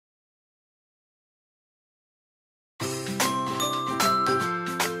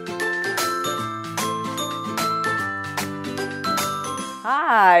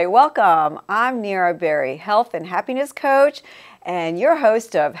Hi, welcome. I'm Nira Berry, health and happiness coach, and your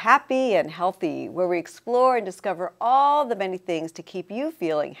host of Happy and Healthy, where we explore and discover all the many things to keep you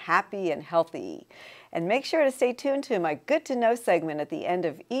feeling happy and healthy. And make sure to stay tuned to my Good to Know segment at the end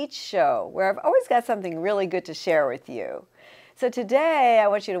of each show, where I've always got something really good to share with you. So today I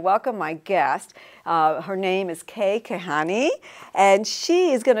want you to welcome my guest. Her name is Keyhani, and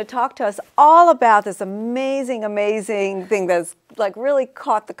she is going to talk to us all about this amazing thing that's like really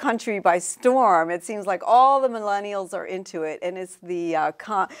caught the country by storm. It seems like all the millennials are into it, and it's the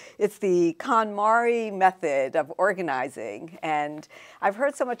KonMari method of organizing. And I've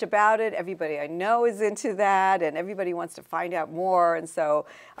heard so much about it. Everybody I know is into that, and everybody wants to find out more. And so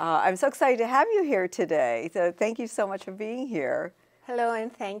I'm so excited to have you here today. So thank you so much for being here. Hello,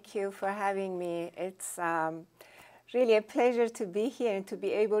 and thank you for having me. It's really a pleasure to be here and to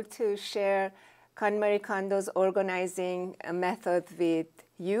be able to share Marie Kondo's organizing method with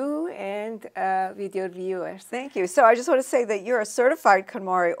you and with your viewers. Thank you. So I just want to say that you're a certified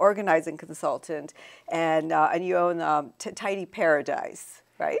KonMari Organizing Consultant, and you own Tidy Paradise,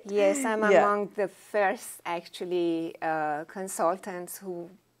 right? Yes, I'm among the first actually consultants who,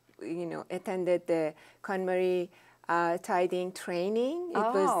 attended the KonMari tidying training. It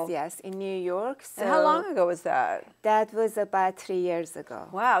was, yes, in New York. So and how long ago was that? That was about 3 years ago.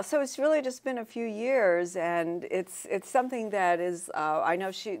 Wow, so it's really just been a few years, and it's something that is, I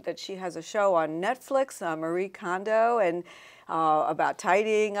know that she has a show on Netflix, Marie Kondo, and about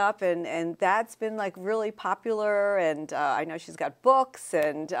tidying up, and that's been like really popular, and I know she's got books,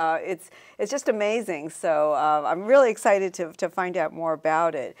 and it's just amazing. So I'm really excited to find out more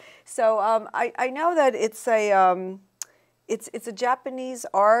about it. So I know that it's a Japanese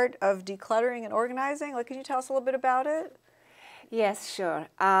art of decluttering and organizing. Like, can you tell us a little bit about it? Yes, sure.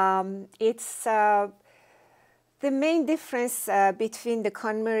 It's the main difference between the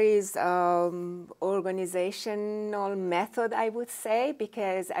KonMari's organizational method, I would say,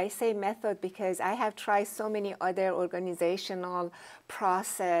 because I say method because I have tried so many other organizational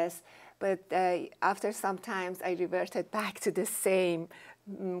process, but after some times I reverted back to the same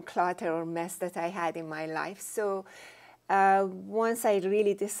clutter or mess that I had in my life. So once I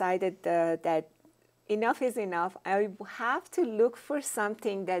really decided that enough is enough, I have to look for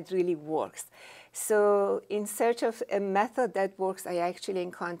something that really works. So in search of a method that works, I actually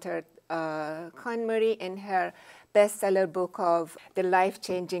encountered KonMari in her bestseller book of The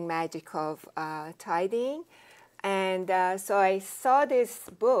Life-Changing Magic of Tidying. And so I saw this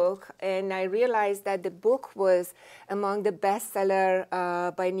book, and I realized that the book was among the bestseller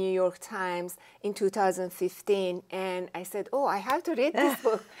by New York Times in 2015. And I said, oh, I have to read this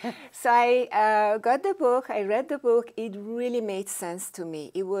book. So I got the book, I read the book. It really made sense to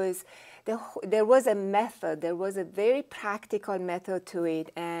me. It was, there was a method, there was a very practical method to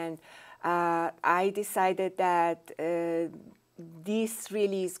it. And I decided that this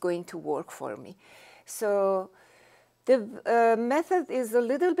really is going to work for me. So the method is a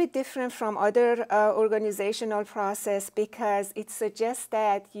little bit different from other organizational process because it suggests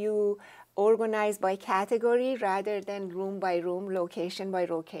that you organize by category rather than room by room, location by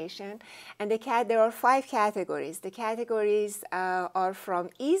location. And there are 5 categories. The categories are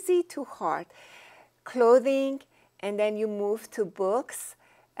from easy to hard: clothing, and then you move to books,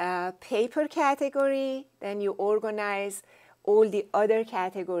 paper category, then you organize all the other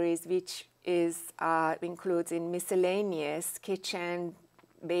categories, which includes in miscellaneous, kitchen,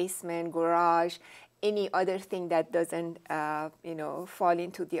 basement, garage, any other thing that doesn't fall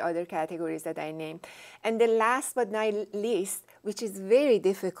into the other categories that I named. And the last but not least, which is very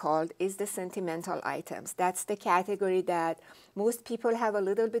difficult, is the sentimental items. That's the category that most people have a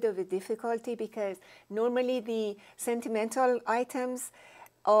little bit of a difficulty because normally the sentimental items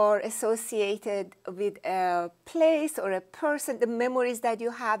are associated with a place or a person, the memories that you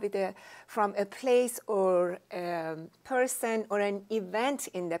have from a place or a person or an event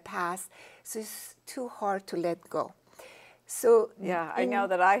in the past. So it's too hard to let go. So yeah, I know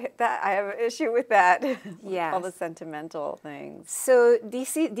that I have an issue with that. Yes. All the sentimental things. So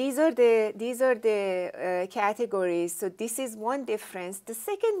these are the categories. So this is one difference. The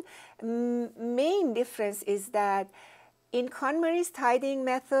second main difference is that in KonMari's tidying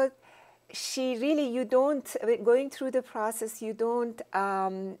method, going through the process, you don't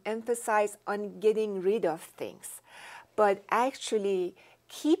emphasize on getting rid of things, but actually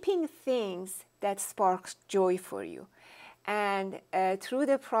keeping things that sparks joy for you. And through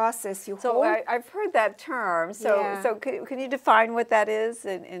the process, you so hold. I've heard that term. So Yeah. so can you define what that is?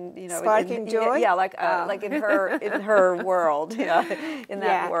 In you know, Sparking joy? Yeah, like in her world, yeah, in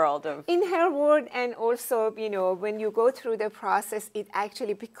that Yeah. world of. In her world, and also, you know, when you go through the process, it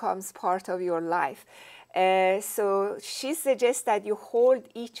actually becomes part of your life. So she suggests that you hold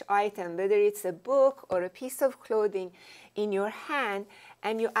each item, whether it's a book or a piece of clothing, in your hand,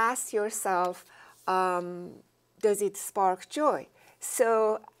 and you ask yourself, does it spark joy?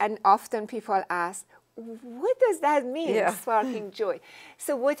 So, and often people ask, what does that mean, Yeah. sparking joy?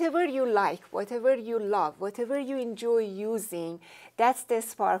 So whatever you like, whatever you love, whatever you enjoy using, that's the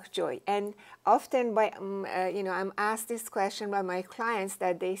spark joy. And often by, you know, I'm asked this question by my clients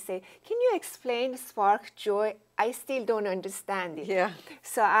that they say, can you explain spark joy? I still don't understand it. Yeah.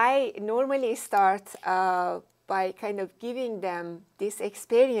 So I normally start by kind of giving them this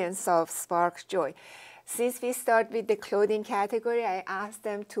experience of spark joy. Since we start with the clothing category, I ask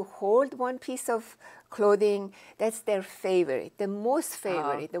them to hold one piece of clothing that's their favorite, the most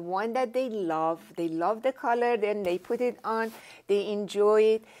favorite, the one that they love. They love the color, then they put it on, they enjoy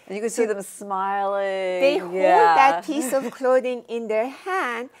it. And you can see them smiling. They hold that piece of clothing in their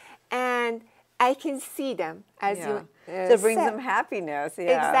hand, and I can see them, as you so it brings said. them happiness.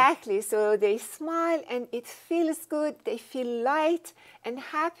 Yeah. Exactly. So they smile, and it feels good. They feel light and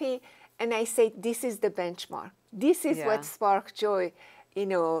happy. And I say, this is the benchmark. This is what spark joy, you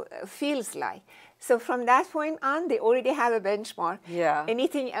know, feels like. So from that point on, they already have a benchmark. Yeah.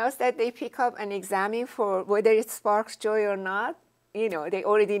 Anything else that they pick up and examine for whether it sparks joy or not, you know, they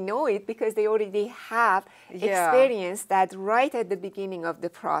already know it because they already have experienced that right at the beginning of the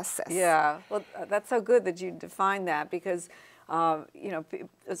process. Yeah. Well, that's so good that you define that, because you know,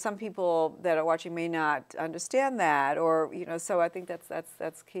 some people that are watching may not understand that, or you know. So I think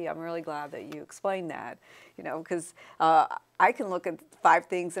that's key. I'm really glad that you explained that. You know, because I can look at 5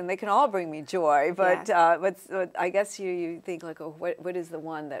 things and they can all bring me joy, but but I guess you think like, oh, what is the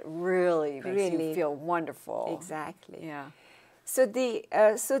one that really makes you feel wonderful? Exactly. Yeah. So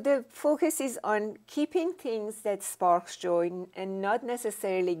the focus is on keeping things that sparks joy and not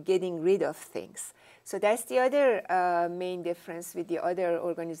necessarily getting rid of things. So that's the other main difference with the other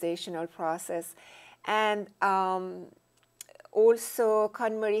organizational process. And also,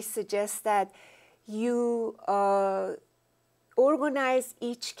 KonMari suggests that you organize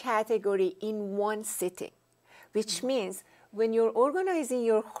each category in one sitting, which means when you're organizing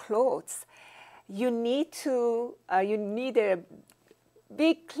your clothes, you need a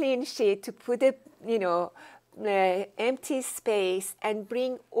big clean sheet to put a, you know, empty space and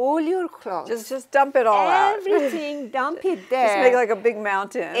bring all your clothes. Just dump it all out. Everything, dump it there. Just make like a big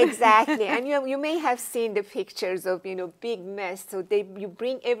mountain. Exactly. And you may have seen the pictures of, you know, big mess. So you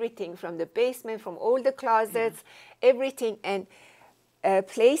bring everything from the basement, from all the closets, everything, and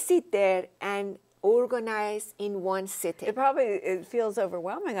place it there and organize in one sitting. It feels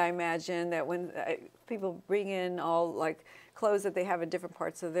overwhelming, I imagine, that when people bring in all like clothes that they have in different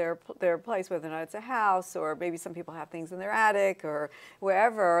parts of their place, whether or not it's a house, or maybe some people have things in their attic or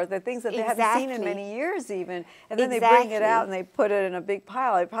wherever, the things that they haven't seen in many years even, and then they bring it out and they put it in a big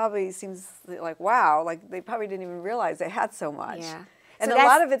pile. It probably seems like, wow, like they probably didn't even realize they had so much. Yeah. And so a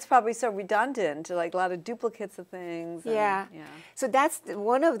lot of it's probably so redundant, like a lot of duplicates of things. And, So that's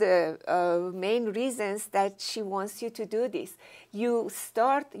one of the main reasons that she wants you to do this. You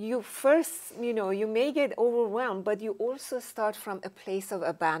first, you know, you may get overwhelmed, but you also start from a place of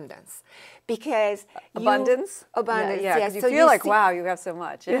abundance. Because abundance? Abundance, yeah. Because yes. you feel like, wow, you have so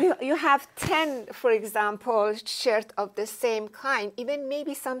much. You have 10, for example, shirts of the same kind, even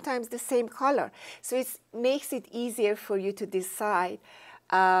maybe sometimes the same color. So it makes it easier for you to decide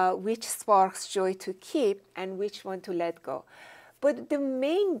which sparks joy to keep and which one to let go. But the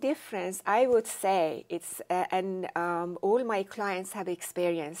main difference, I would say, and all my clients have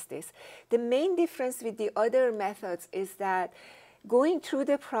experienced this, the main difference with the other methods is that going through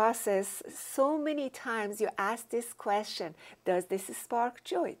the process, so many times you ask this question, does this spark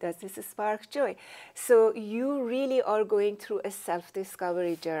joy? Does this spark joy? So you really are going through a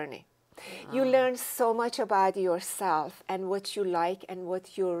self-discovery journey. You learn so much about yourself and what you like and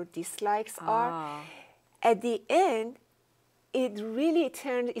what your dislikes are. At the end,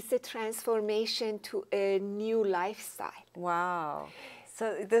 it's a transformation to a new lifestyle. Wow.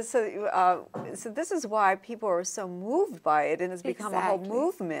 So this is why people are so moved by it, and it's become a whole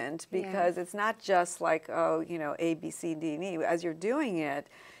movement, because it's not just like, oh, you know, A, B, C, D, and E. As you're doing it,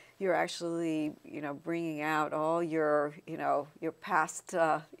 you're actually, you know, bringing out all your, you know, your past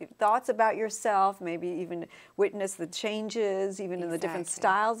thoughts about yourself, maybe even witness the changes, even in the different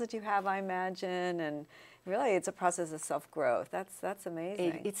styles that you have, I imagine, Really, it's a process of self-growth. That's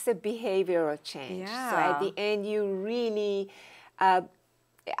amazing. It's a behavioral change. Yeah. So at the end, you really,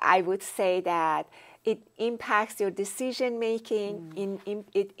 I would say that it impacts your decision making.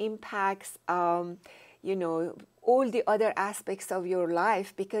 It impacts, you know, all the other aspects of your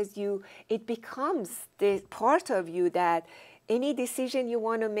life, because it becomes the part of you that any decision you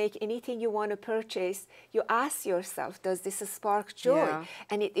want to make, anything you want to purchase, you ask yourself, does this spark joy? Yeah.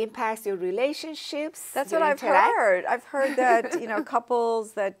 And it impacts your relationships. That's your what I've heard. I've heard that, you know,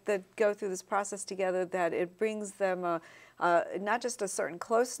 couples that go through this process together, that it brings them not just a certain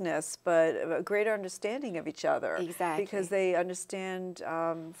closeness, but a greater understanding of each other. Exactly. Because they understand,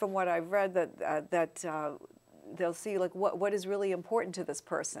 from what I've read, that they'll see like what is really important to this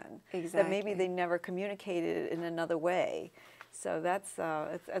person. Exactly. That maybe they never communicated in another way. So that's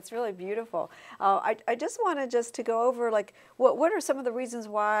really beautiful. I just wanted to go over, like, what are some of the reasons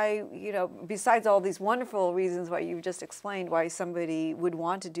why, you know, besides all these wonderful reasons why you just explained why somebody would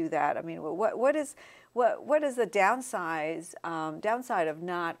want to do that. I mean, what is the downside of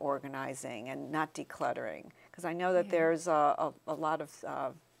not organizing and not decluttering? Because I know that there's a lot of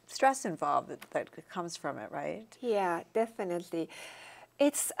stress involved that comes from it, right? Yeah, definitely.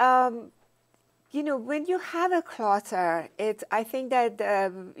 It's you know, when you have a clutter, I think that,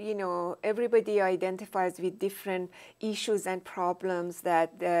 you know, everybody identifies with different issues and problems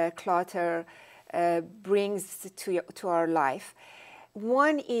that the clutter brings to our life.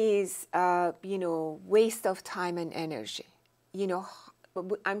 One is, you know, waste of time and energy. You know,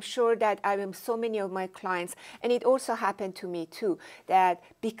 I'm sure that so many of my clients, and it also happened to me too, that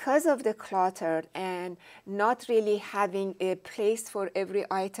because of the clutter and not really having a place for every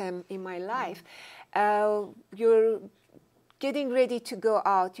item in my life, you're getting ready to go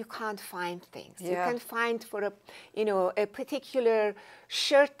out, you can't find things. Yeah. You can find for a particular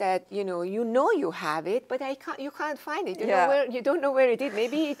shirt that you have it, but you can't find it. You don't know where it is.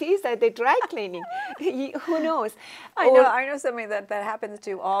 Maybe it is at the dry cleaning. Who knows? I know somebody that happens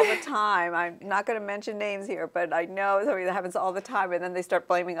to all the time. I'm not going to mention names here, but I know somebody that happens all the time, and then they start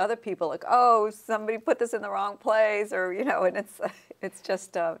blaming other people, like, oh, somebody put this in the wrong place, or and it's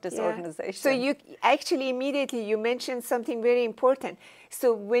just disorganization. So you actually immediately you mentioned something very important.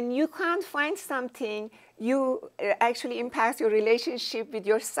 So when you can't find something, you actually impact your relationship with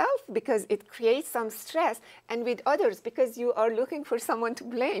yourself, because it creates some stress, and with others because you are looking for someone to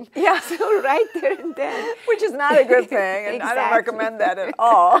blame. Yeah. So right there and then. Which is not a good thing, and Exactly. I don't recommend that at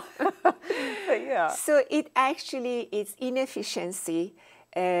all. But yeah. So it's inefficiency.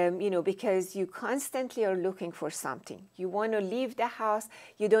 Because you constantly are looking for something. You want to leave the house,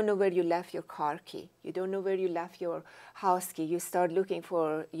 you don't know where you left your car key. You don't know where you left your house key. You start looking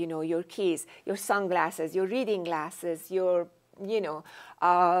for, your keys, your sunglasses, your reading glasses, your,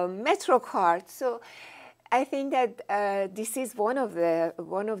 Metro card. So I think that this is one of the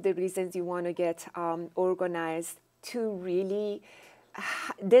reasons you want to get organized, to really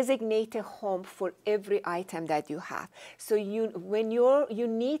designate a home for every item that you have. So when you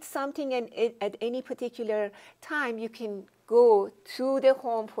need something, and at any particular time, you can go to the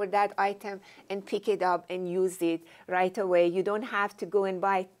home for that item and pick it up and use it right away. You don't have to go and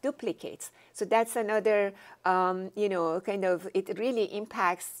buy duplicates. So that's another, it really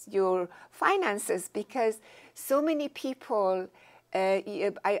impacts your finances, because so many people,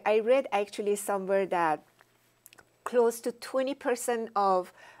 I read actually somewhere that close to 20%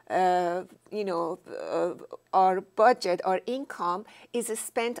 of our budget, our income, is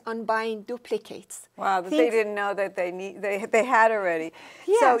spent on buying duplicates. Wow, they didn't know that they had already.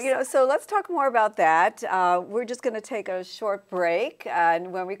 Yes. So let's talk more about that. We're just going to take a short break,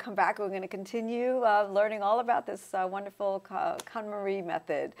 and when we come back, we're going to continue learning all about this wonderful KonMari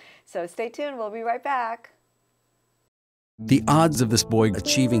method. So stay tuned. We'll be right back. The odds of this boy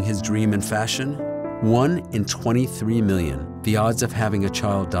achieving his dream in fashion? 1 in 23 million. The odds of having a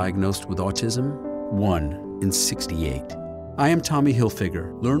child diagnosed with autism? 1 in 68. I am Tommy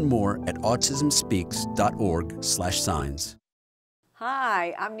Hilfiger. Learn more at autismspeaks.org/signs.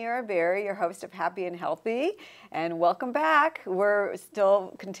 Hi, I'm Nira Berry, your host of Happy and Healthy, and welcome back. We're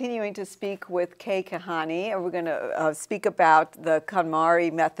still continuing to speak with Keyhani, and we're going to speak about the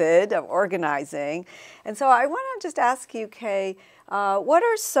KonMari method of organizing. And so I want to just ask you, Kay, what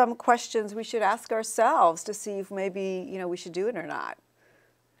are some questions we should ask ourselves to see if maybe we should do it or not?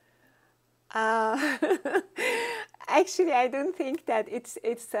 Actually, I don't think that it's.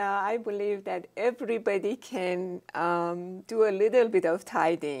 I believe that everybody can do a little bit of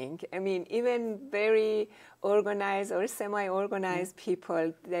tidying. I mean, even very organized or semi-organized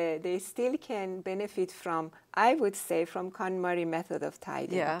people, they still can benefit from, I would say, from KonMari method of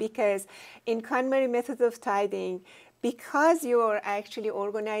tidying. Yeah. Because in KonMari method of tidying, because you're actually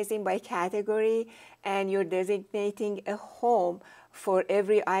organizing by category and you're designating a home for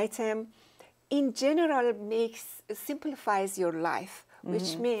every item, in general simplifies your life,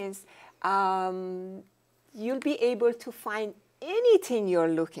 which means you'll be able to find anything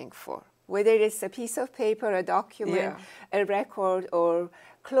you're looking for, whether it's a piece of paper, a document, a record, or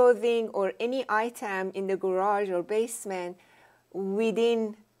clothing, or any item in the garage or basement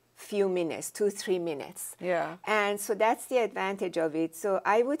within few minutes, 2-3 minutes. Yeah. And so that's the advantage of it. So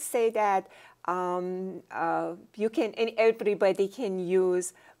I would say that everybody can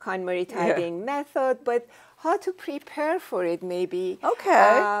use KonMari tidying method, but how to prepare for it maybe. Okay.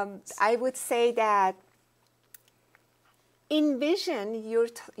 I would say that envision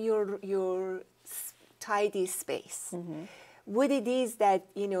your tidy space. What it is that,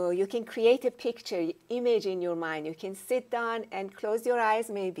 you can create a picture, image in your mind. You can sit down and close your eyes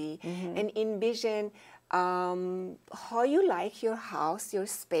maybe and envision how you like your house, your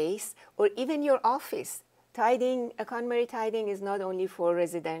space, or even your office. Tidying, KonMari tidying is not only for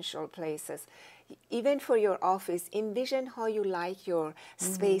residential places. Even for your office, envision how you like your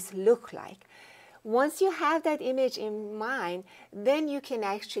space look like. Once you have that image in mind, then you can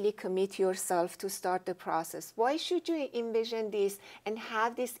actually commit yourself to start the process. Why should you envision this and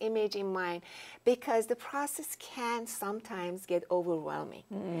have this image in mind? Because the process can sometimes get overwhelming.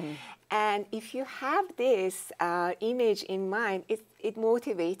 And if you have this image in mind, it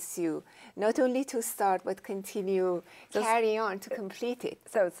motivates you not only to start, but continue, carry on to complete it.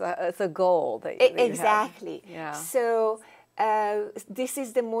 So it's a goal that you exactly. have. Yeah. So this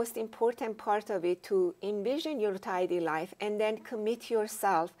is the most important part of it, to envision your tidy life and then commit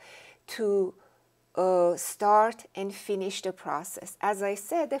yourself to start and finish the process. As I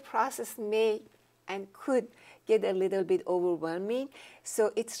said, the process may and could get a little bit overwhelming.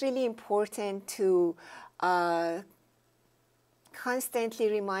 So it's really important to constantly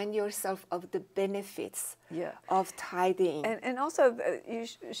remind yourself of the benefits of tidying. And also,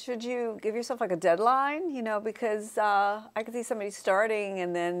 should you give yourself like a deadline, because I could see somebody starting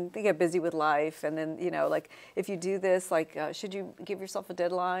and then they get busy with life. And then, like if you do this, like should you give yourself a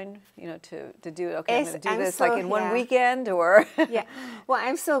deadline, to do it? Okay, I'm going to do this like in one weekend or? Yeah, well,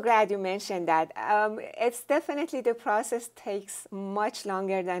 I'm so glad you mentioned that. It's definitely, the process takes much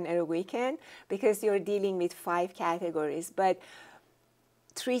longer than a weekend because you're dealing with 5 categories. But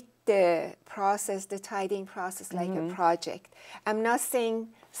treat the process, the tidying process, like a project. I'm not saying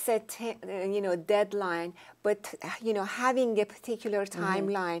set, deadline, but having a particular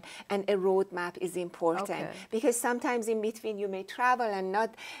timeline and a roadmap is important. Because sometimes in between you may travel and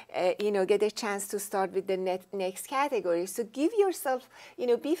not, get a chance to start with the next category. So give yourself,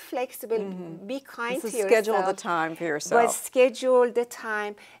 be flexible, be kind to yourself. Schedule the time for yourself. But schedule the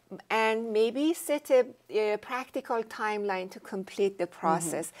time and maybe set a practical timeline to complete the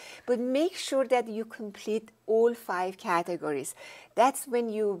process. But make sure that you complete all 5 categories. That's when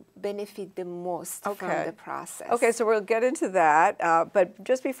you benefit the most from the process. Okay, so we'll get into that. But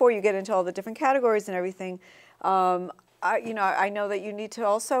just before you get into all the different categories and everything, I know that you need to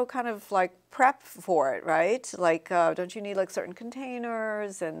also kind of like prep for it, right? Like, don't you need like certain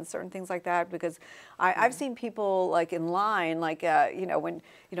containers and certain things like that? Because I've seen people like in line, like, when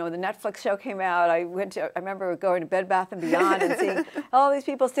the Netflix show came out, I remember going to Bed Bath & Beyond and seeing all these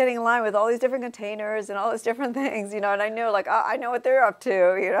people standing in line with all these different containers and all these different things, and I know, like, I know what they're up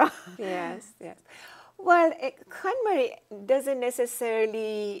to, Yes, yes. Well, KonMari doesn't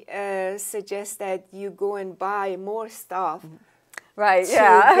necessarily suggest that you go and buy more stuff to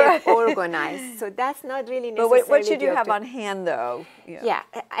get organized. So that's not really necessarily. But what should you have on hand, though? Yeah,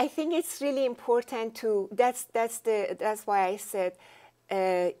 I think it's really important to. That's why I said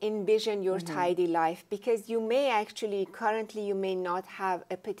envision your tidy life, because you may actually currently you may not have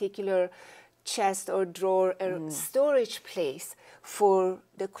a particular chest or drawer or storage place for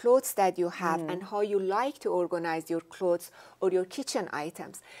the clothes that you have and how you like to organize your clothes or your kitchen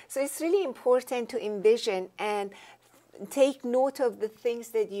items. So it's really important to envision and take note of the things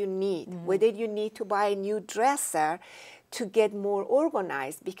that you need, whether you need to buy a new dresser to get more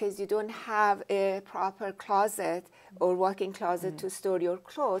organized because you don't have a proper closet or walk-in closet to store your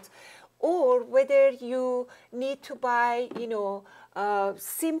clothes, or whether you need to buy,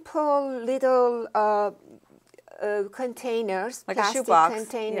 simple little containers, like a plastic shoebox.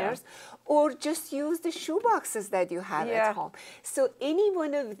 containers, or just use the shoe boxes that you have at home. So any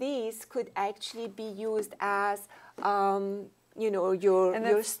one of these could actually be used as you know,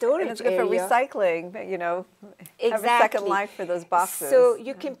 your storage and it's good area. for recycling, you know, exactly. have a second life for those boxes. So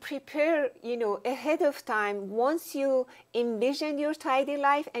you can prepare, you know, ahead of time. Once you envision your tidy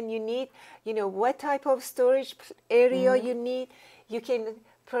life and you need, you know, what type of storage area you need, you can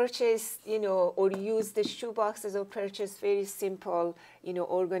purchase, you know, or use the shoe boxes or purchase very simple, you know,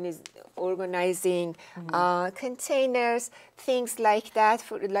 organizing containers, things like that,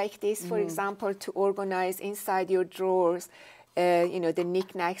 like this, for example, to organize inside your drawers, you know, the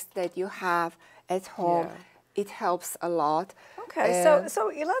knickknacks that you have at home. It helps a lot. Okay,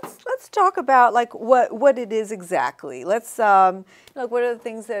 so let's talk about like what it is exactly. Let's like what are the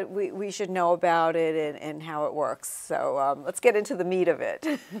things that we should know about it and how it works. So let's get into the meat of it.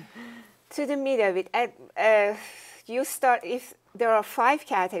 To the meat of it, you start, if there are 5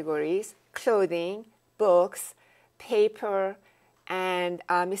 categories: clothing, books, paper, and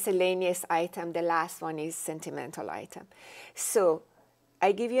miscellaneous item. The last one is sentimental item. So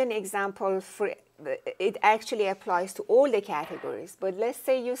I give you an example for. It actually applies to all the categories, but let's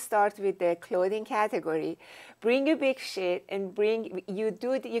say you start with the clothing category. Bring a big sheet and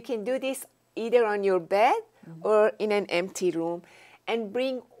you can do this either on your bed or in an empty room, and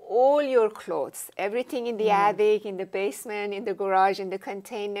bring all your clothes, everything in the attic, in the basement, in the garage, in the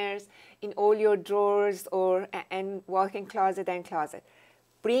containers, in all your drawers and walk-in closet and closet.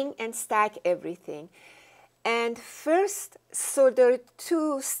 Bring and stack everything. And first, so there are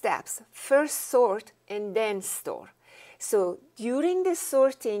 2 steps. First sort and then store. So during the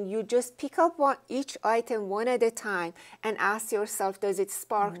sorting, you just pick up each item one at a time and ask yourself, does it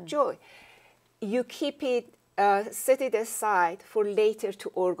spark joy? You keep it, set it aside for later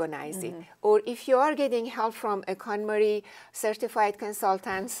to organize it. Or if you are getting help from a KonMari certified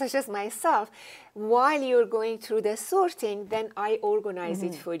consultant, such as myself, while you're going through the sorting, then I organize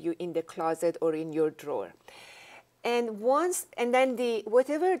it for you in the closet or in your drawer. And then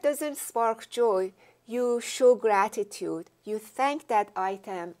whatever doesn't spark joy, you show gratitude. You thank that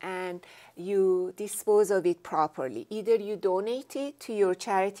item and you dispose of it properly. Either you donate it to your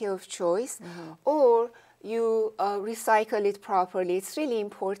charity of choice, or you recycle it properly. It's really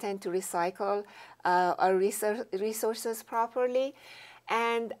important to recycle our resources properly.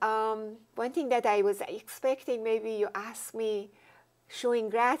 And one thing that I was expecting, maybe you ask me, showing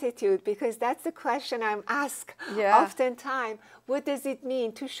gratitude, because that's the question I'm asked oftentimes. What does it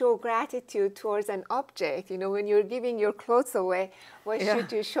mean to show gratitude towards an object? You know, when you're giving your clothes away, why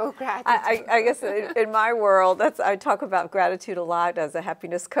should you show gratitude? I guess in my world, I talk about gratitude a lot as a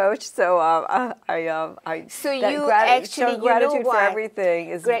happiness coach. So actually gratitude for everything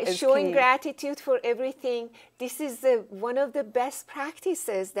is showing key. gratitude for everything. This is one of the best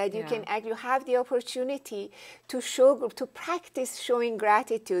practices that you can you have the opportunity to practice showing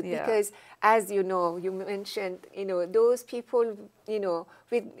gratitude, because as you know, you mentioned, you know, those people, you know,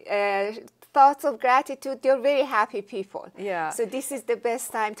 with thoughts of gratitude, they're very happy people. Yeah. So this is the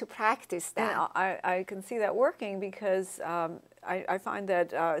best time to practice that. And I can see that working, because I find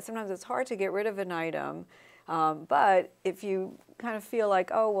that sometimes it's hard to get rid of an item, but if you kind of feel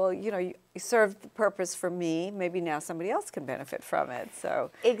like, oh, well, you know, you served the purpose for me, maybe now somebody else can benefit from it. So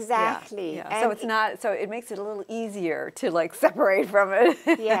exactly. Yeah. So it's not, so it makes it a little easier to like separate from it.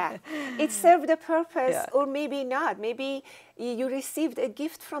 It served the purpose, or maybe not. Maybe you received a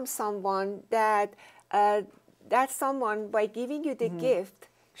gift from someone that that someone, by giving you the gift,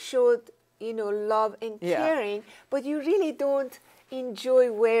 showed, you know, love and caring, but you really don't enjoy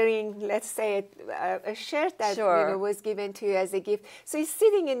wearing, let's say, a shirt that you know, was given to you as a gift. So it's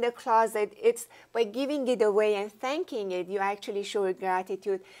sitting in the closet. It's by giving it away and thanking it, you actually show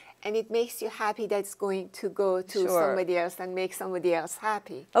gratitude, and it makes you happy that it's going to go to somebody else and make somebody else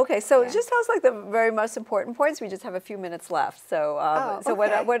happy. Okay, so it just sounds like the very most important points. We just have a few minutes left. So,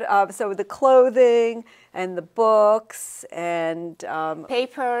 so the clothing and the books and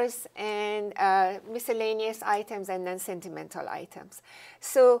papers and miscellaneous items, and then sentimental items.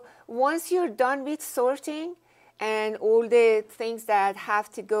 So once you're done with sorting, and all the things that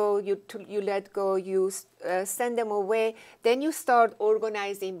have to go, you let go, you send them away, then you start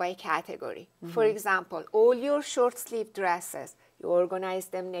organizing by category. For example, all your short sleeve dresses, you organize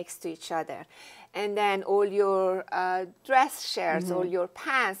them next to each other. and then all your dress shirts, all your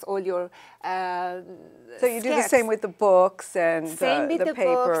pants, all your so you do the same with the books and same with the papers.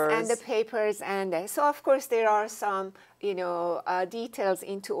 books and the papers, and so of course there are some details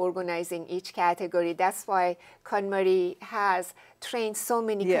into organizing each category. That's why KonMari has trained so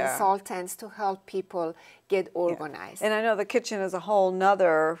many consultants to help people get organized. And I know the kitchen is a whole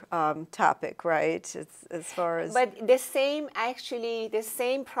nother topic, right? It's as far as. But the same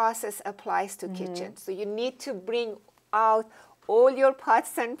process applies to kitchen. So you need to bring out all your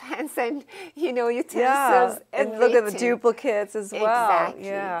pots and pans and utensils. And look at the duplicates as well. Exactly.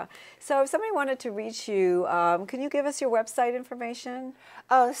 Yeah. So if somebody wanted to reach you, can you give us your website information?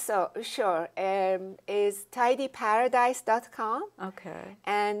 Oh, so sure. Is tidyparadise.com. Okay.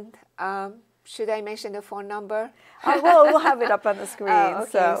 And should I mention the phone number? Well, we'll have it up on the screen.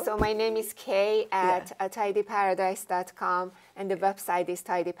 Okay. So my name is Kay at tidyparadise.com, and the website is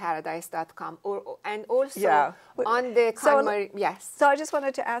tidyparadise.com. And also on the KonMari, yes. So I just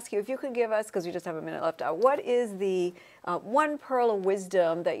wanted to ask you if you could give us, because we just have a minute left, what is the one pearl of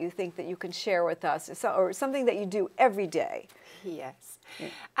wisdom that you think that you can share with us, or something that you do every day? Yes.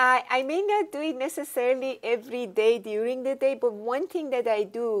 I may not do it necessarily every day during the day, but one thing that I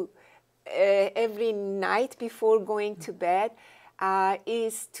do every night before going to bed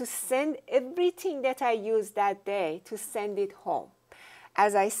is to send everything that I use that day, to send it home.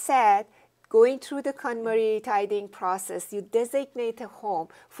 As I said, going through the KonMari tidying process, you designate a home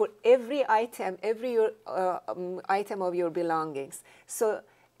for every item, every item of your belongings. So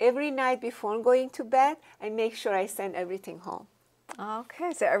every night before going to bed, I make sure I send everything home.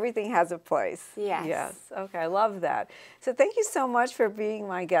 Okay, so everything has a place. Yes. Yes. Okay, I love that. So thank you so much for being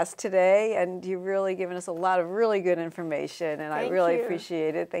my guest today, and you've really given us a lot of really good information, and I really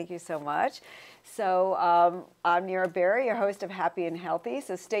appreciate it. Thank you so much. So I'm Nira Berry, your host of Happy and Healthy,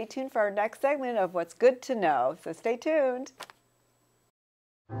 so stay tuned for our next segment of What's Good to Know. So stay tuned.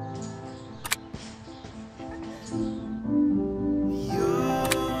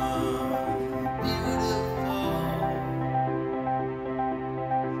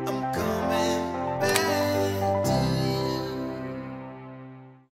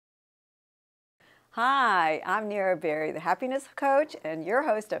 Hi, I'm Nira Berry, the happiness coach and your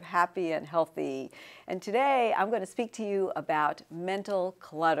host of Happy and Healthy. And today I'm going to speak to you about mental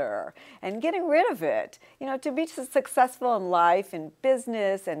clutter and getting rid of it. You know, to be successful in life, in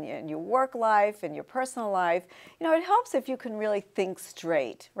business, and your work life and your personal life, you know, it helps if you can really think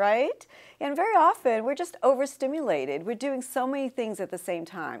straight, right? And very often we're just overstimulated. We're doing so many things at the same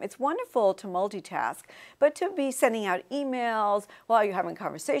time. It's wonderful to multitask, but to be sending out emails while you're having a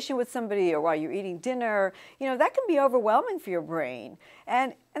conversation with somebody or while you're eating dinner, you know, that can be overwhelming for your brain.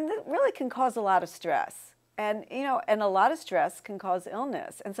 And that really can cause a lot of stress. And, you know, and a lot of stress can cause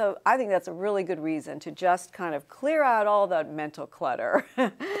illness. And so I think that's a really good reason to just kind of clear out all that mental clutter.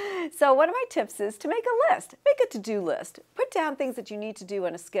 So one of my tips is to make a list. Make a to-do list. Put down things that you need to do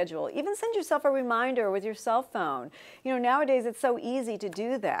on a schedule. Even send yourself a reminder with your cell phone. You know, nowadays it's so easy to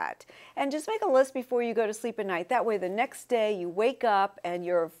do that. And just make a list before you go to sleep at night. That way the next day you wake up and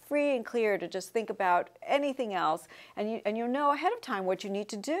you're free and clear to just think about anything else, and you know ahead of time what you need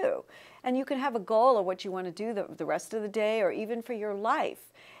to do. And you can have a goal of what you want to do the rest of the day or even for your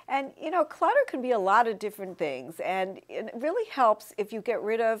life. And, you know, clutter can be a lot of different things, and it really helps if you get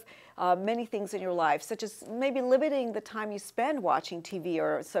rid of many things in your life, such as maybe limiting the time you spend watching TV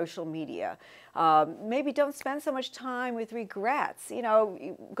or social media. Maybe don't spend so much time with regrets. You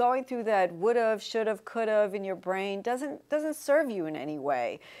know, going through that would've, should've, could've in your brain doesn't serve you in any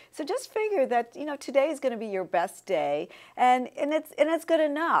way. So just figure that, you know, today is going to be your best day, and it's good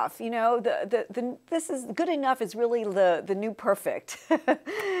enough. You know, this is good enough is really the new perfect.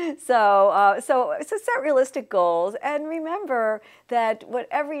 So set realistic goals, and remember that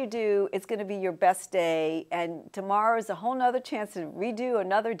whatever you do, it's going to be your best day, and tomorrow is a whole nother chance to redo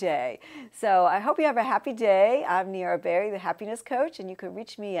another day. So I hope you have a happy day. I'm Nira Berry, the happiness coach, and you can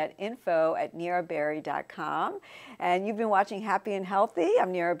reach me at info@niraberry.com. And you've been watching Happy and Healthy.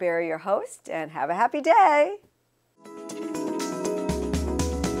 I'm Nira Berry, your host, and have a happy day.